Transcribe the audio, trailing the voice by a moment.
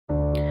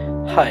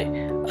Hi,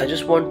 I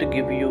just want to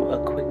give you a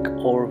quick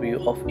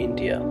overview of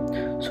India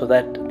so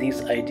that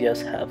these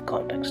ideas have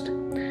context.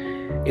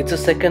 It's the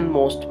second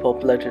most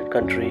populated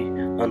country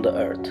on the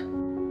earth.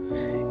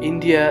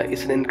 India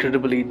is an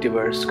incredibly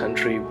diverse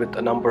country with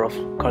a number of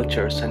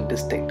cultures and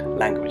distinct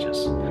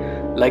languages.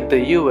 Like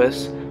the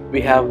US,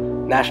 we have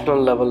national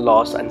level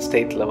laws and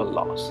state level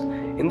laws.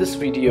 In this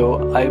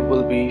video, I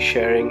will be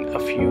sharing a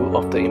few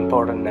of the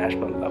important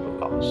national level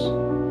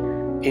laws.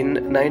 In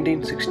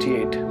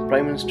 1968,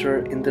 Prime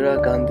Minister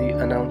Indira Gandhi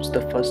announced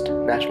the first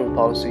national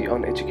policy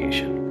on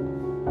education.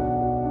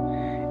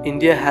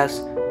 India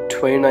has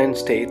 29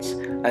 states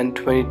and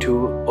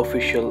 22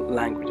 official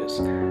languages,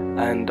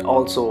 and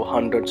also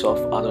hundreds of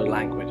other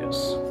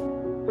languages.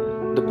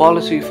 The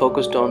policy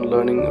focused on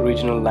learning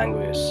regional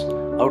languages,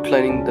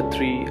 outlining the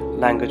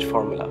three-language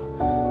formula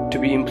to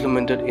be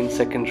implemented in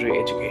secondary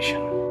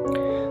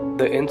education.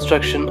 The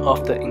instruction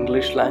of the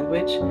English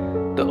language,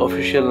 the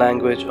official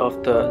language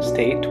of the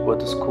state where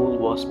the school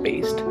was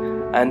based,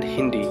 and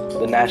Hindi,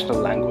 the national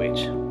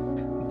language.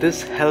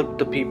 This helped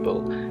the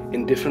people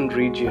in different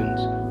regions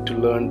to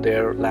learn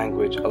their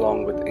language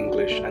along with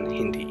English and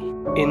Hindi.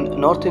 In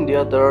North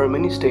India, there are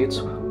many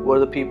states where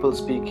the people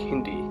speak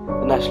Hindi,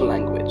 the national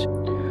language.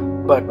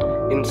 But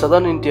in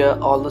southern India,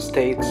 all the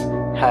states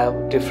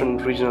have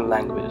different regional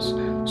languages.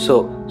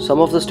 So some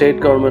of the state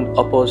government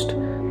opposed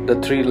the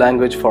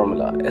three-language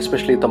formula,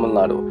 especially Tamil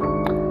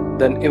Nadu.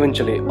 Then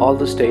eventually all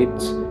the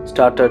states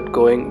started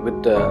going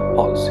with the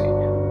policy,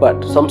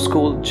 but some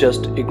schools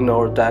just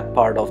ignored that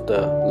part of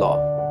the law.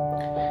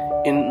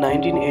 In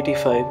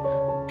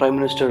 1985, Prime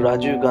Minister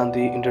Rajiv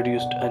Gandhi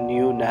introduced a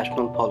new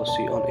national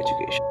policy on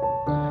education.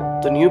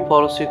 The new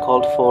policy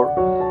called for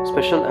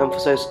special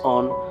emphasis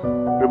on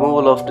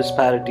removal of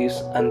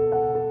disparities and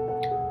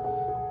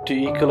to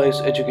equalize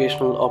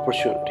educational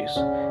opportunities,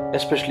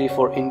 especially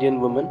for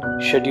Indian women,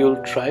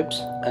 scheduled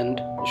tribes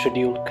and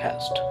scheduled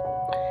caste.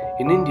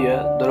 In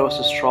India, there was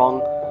a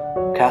strong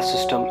caste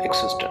system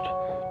existed.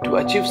 To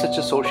achieve such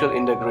a social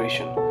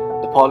integration,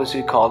 the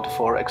policy called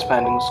for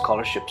expanding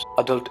scholarships,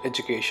 adult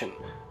education,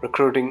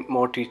 recruiting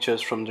more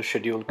teachers from the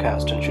scheduled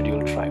caste and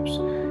scheduled tribes,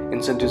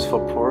 incentives for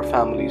poor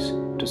families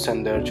to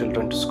send their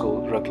children to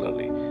school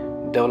regularly,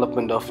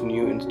 development of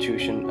new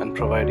institutions, and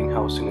providing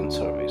housing and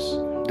service.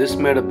 This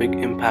made a big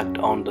impact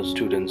on the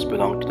students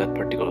belonging to that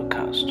particular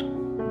caste.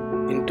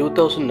 In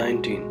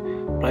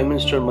 2019, Prime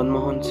Minister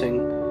Manmohan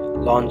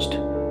Singh launched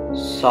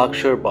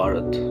Sakshar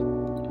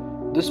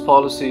Bharat. This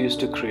policy is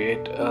to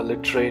create a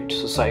literate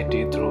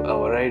society through a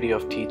variety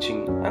of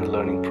teaching and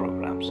learning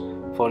programs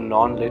for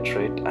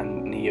non-literate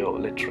and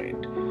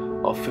neo-literate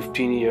of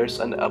 15 years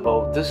and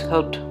above. This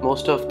helped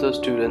most of the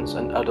students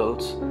and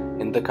adults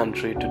in the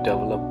country to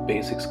develop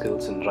basic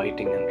skills in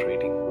writing and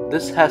reading.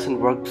 This hasn't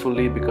worked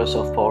fully because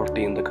of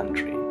poverty in the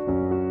country.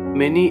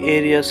 Many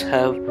areas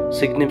have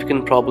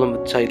significant problem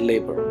with child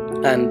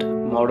labor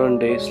and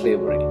modern-day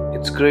slavery.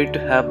 It's great to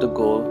have the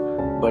goal,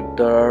 but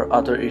there are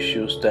other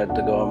issues that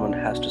the government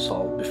has to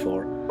solve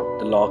before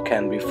the law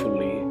can be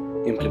fully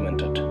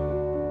implemented.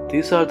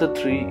 These are the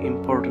three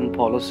important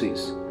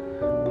policies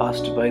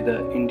passed by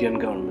the Indian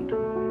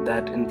government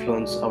that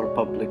influence our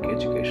public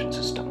education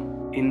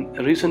system. In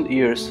recent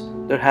years,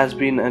 there has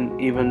been an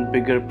even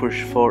bigger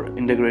push for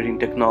integrating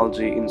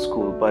technology in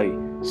school by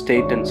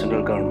state and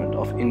central government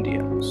of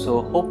India.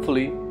 So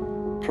hopefully,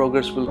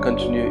 progress will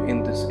continue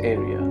in this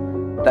area.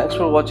 Thanks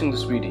for watching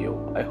this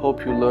video. I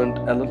hope you learned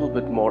a little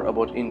bit more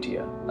about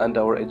India and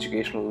our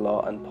educational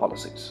law and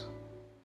policies.